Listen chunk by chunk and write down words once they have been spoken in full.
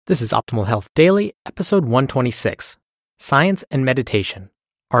This is Optimal Health Daily, episode 126, Science and Meditation.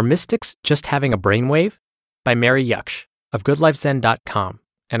 Are Mystics Just Having a Brainwave? By Mary Jaksch of GoodLifeZen.com.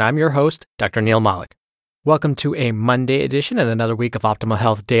 And I'm your host, Dr. Neil Malik. Welcome to a Monday edition and another week of Optimal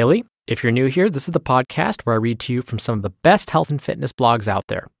Health Daily. If you're new here, this is the podcast where I read to you from some of the best health and fitness blogs out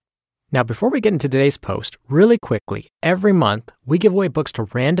there. Now, before we get into today's post, really quickly, every month we give away books to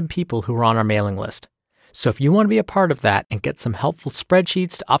random people who are on our mailing list. So if you want to be a part of that and get some helpful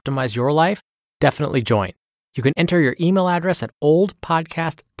spreadsheets to optimize your life, definitely join. You can enter your email address at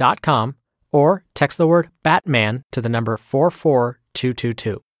oldpodcast.com or text the word Batman to the number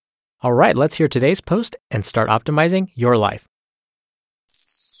 44222. All right, let's hear today's post and start optimizing your life.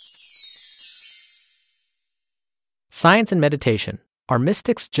 Science and Meditation. Are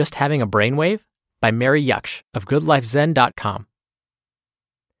Mystics Just Having a Brainwave? By Mary Jaksch of GoodLifeZen.com.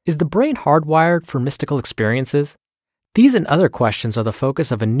 Is the brain hardwired for mystical experiences? These and other questions are the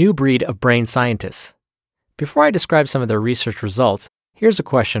focus of a new breed of brain scientists. Before I describe some of their research results, here's a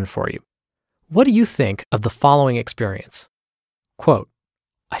question for you. What do you think of the following experience? Quote,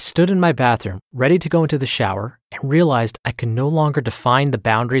 I stood in my bathroom, ready to go into the shower, and realized I could no longer define the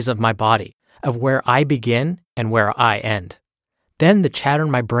boundaries of my body, of where I begin and where I end. Then the chatter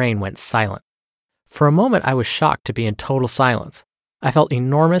in my brain went silent. For a moment, I was shocked to be in total silence. I felt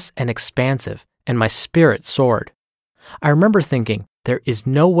enormous and expansive, and my spirit soared. I remember thinking, there is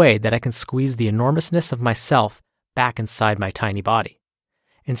no way that I can squeeze the enormousness of myself back inside my tiny body.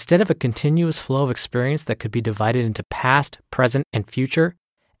 Instead of a continuous flow of experience that could be divided into past, present, and future,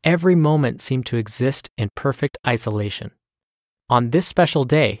 every moment seemed to exist in perfect isolation. On this special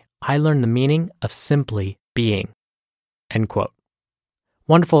day, I learned the meaning of simply being. End quote.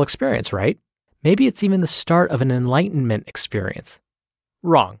 Wonderful experience, right? Maybe it's even the start of an enlightenment experience.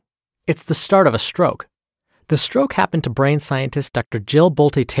 Wrong. It's the start of a stroke. The stroke happened to brain scientist Dr. Jill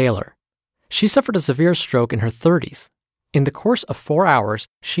Bolte-Taylor. She suffered a severe stroke in her 30s. In the course of 4 hours,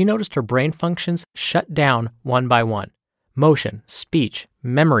 she noticed her brain functions shut down one by one: motion, speech,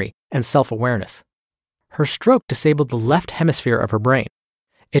 memory, and self-awareness. Her stroke disabled the left hemisphere of her brain.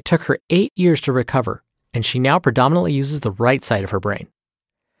 It took her 8 years to recover, and she now predominantly uses the right side of her brain.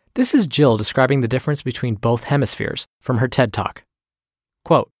 This is Jill describing the difference between both hemispheres from her TED Talk.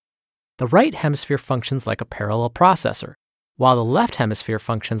 Quote, the right hemisphere functions like a parallel processor, while the left hemisphere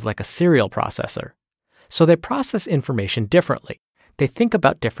functions like a serial processor. So they process information differently. They think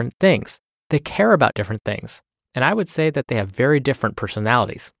about different things. They care about different things. And I would say that they have very different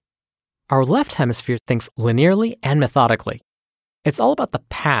personalities. Our left hemisphere thinks linearly and methodically. It's all about the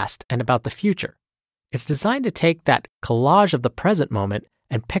past and about the future. It's designed to take that collage of the present moment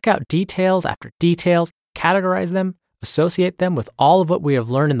and pick out details after details, categorize them, associate them with all of what we have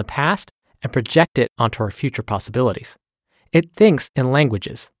learned in the past, and project it onto our future possibilities. It thinks in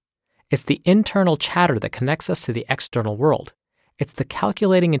languages. It's the internal chatter that connects us to the external world. It's the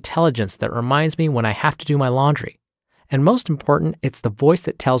calculating intelligence that reminds me when I have to do my laundry. And most important, it's the voice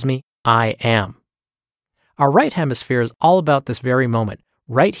that tells me I am. Our right hemisphere is all about this very moment,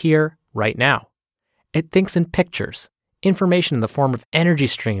 right here, right now. It thinks in pictures, information in the form of energy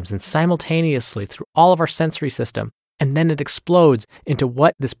streams and simultaneously through all of our sensory system, and then it explodes into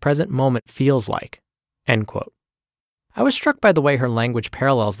what this present moment feels like. End quote. I was struck by the way her language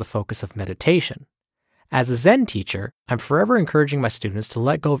parallels the focus of meditation. As a Zen teacher, I'm forever encouraging my students to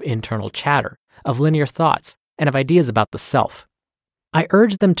let go of internal chatter, of linear thoughts, and of ideas about the self. I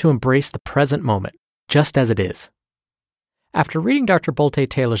urge them to embrace the present moment, just as it is. After reading Dr.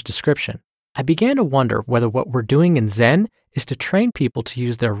 Bolte-Taylor's description, I began to wonder whether what we're doing in Zen is to train people to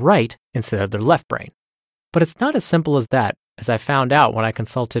use their right instead of their left brain. But it's not as simple as that, as I found out when I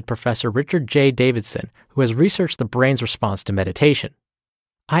consulted Professor Richard J. Davidson, who has researched the brain's response to meditation.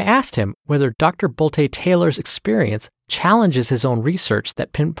 I asked him whether Dr. Bolte-Taylor's experience challenges his own research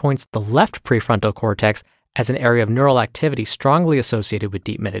that pinpoints the left prefrontal cortex as an area of neural activity strongly associated with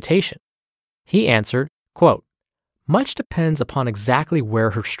deep meditation. He answered, quote, much depends upon exactly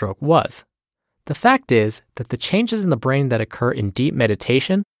where her stroke was. The fact is that the changes in the brain that occur in deep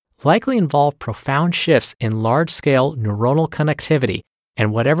meditation likely involve profound shifts in large-scale neuronal connectivity,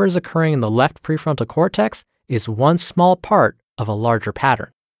 and whatever is occurring in the left prefrontal cortex is one small part of a larger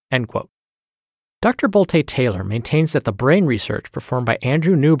pattern. End quote. Dr. Bolte-Taylor maintains that the brain research performed by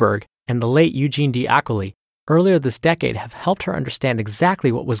Andrew Newberg and the late Eugene D. Acoli earlier this decade have helped her understand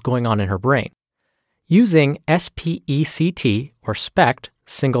exactly what was going on in her brain. Using SPECT, or SPECT,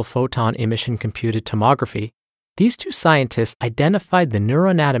 single photon emission computed tomography, these two scientists identified the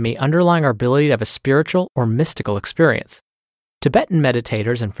neuroanatomy underlying our ability to have a spiritual or mystical experience. Tibetan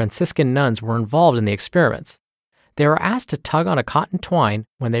meditators and Franciscan nuns were involved in the experiments. they were asked to tug on a cotton twine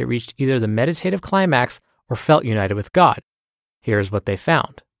when they reached either the meditative climax or felt united with God. Here's what they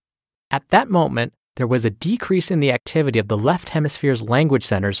found. At that moment, there was a decrease in the activity of the left hemisphere's language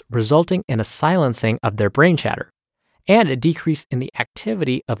centers, resulting in a silencing of their brain chatter, and a decrease in the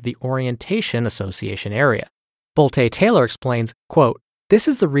activity of the orientation association area. Bolte-Taylor explains, quote, "This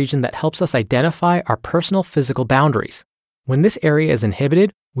is the region that helps us identify our personal physical boundaries. When this area is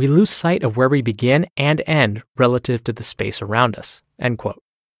inhibited, we lose sight of where we begin and end relative to the space around us." End quote.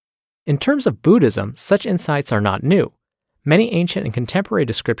 In terms of Buddhism, such insights are not new. Many ancient and contemporary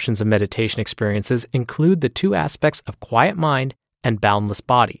descriptions of meditation experiences include the two aspects of quiet mind and boundless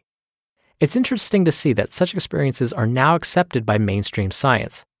body. It's interesting to see that such experiences are now accepted by mainstream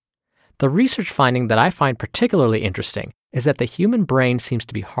science. The research finding that I find particularly interesting is that the human brain seems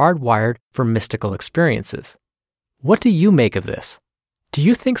to be hardwired for mystical experiences. What do you make of this? Do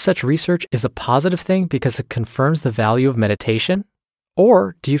you think such research is a positive thing because it confirms the value of meditation?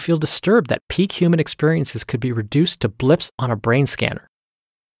 Or do you feel disturbed that peak human experiences could be reduced to blips on a brain scanner?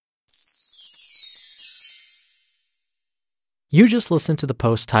 You just listened to the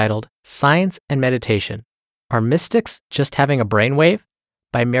post titled Science and Meditation. Are Mystics Just Having a Brainwave?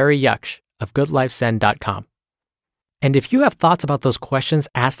 By Mary Jaksch of GoodLifeZen.com. And if you have thoughts about those questions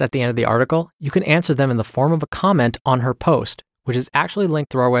asked at the end of the article, you can answer them in the form of a comment on her post, which is actually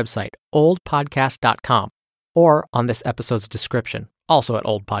linked through our website, oldpodcast.com, or on this episode's description, also at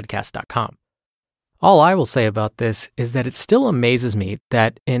oldpodcast.com. All I will say about this is that it still amazes me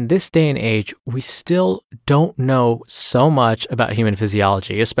that in this day and age, we still don't know so much about human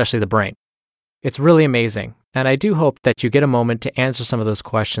physiology, especially the brain. It's really amazing, and I do hope that you get a moment to answer some of those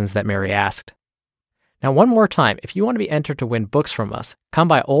questions that Mary asked. Now, one more time, if you want to be entered to win books from us, come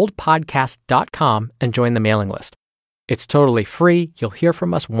by oldpodcast.com and join the mailing list. It's totally free. You'll hear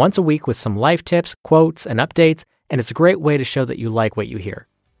from us once a week with some life tips, quotes, and updates, and it's a great way to show that you like what you hear.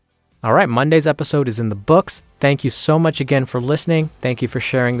 All right, Monday's episode is in the books. Thank you so much again for listening. Thank you for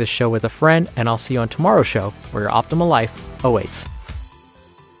sharing this show with a friend, and I'll see you on tomorrow's show where your optimal life awaits.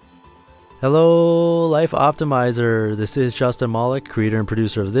 Hello, Life Optimizer. This is Justin Malik, creator and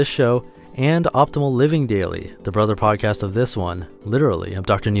producer of this show and Optimal Living Daily, the brother podcast of this one. Literally, I'm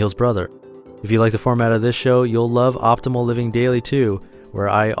Dr. Neil's brother. If you like the format of this show, you'll love Optimal Living Daily too, where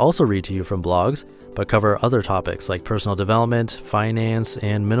I also read to you from blogs, but cover other topics like personal development, finance,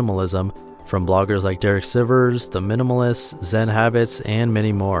 and minimalism from bloggers like Derek Sivers, The Minimalists, Zen Habits, and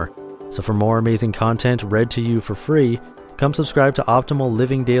many more. So for more amazing content read to you for free, come subscribe to Optimal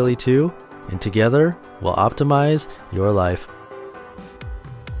Living Daily too, and together we'll optimize your life.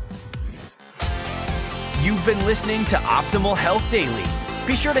 You've been listening to Optimal Health Daily.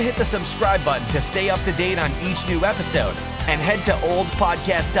 Be sure to hit the subscribe button to stay up to date on each new episode, and head to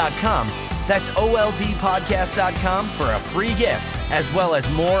oldpodcast.com. That's oldpodcast.com for a free gift, as well as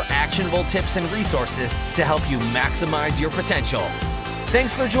more actionable tips and resources to help you maximize your potential.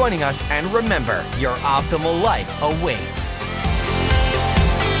 Thanks for joining us, and remember, your optimal life awaits.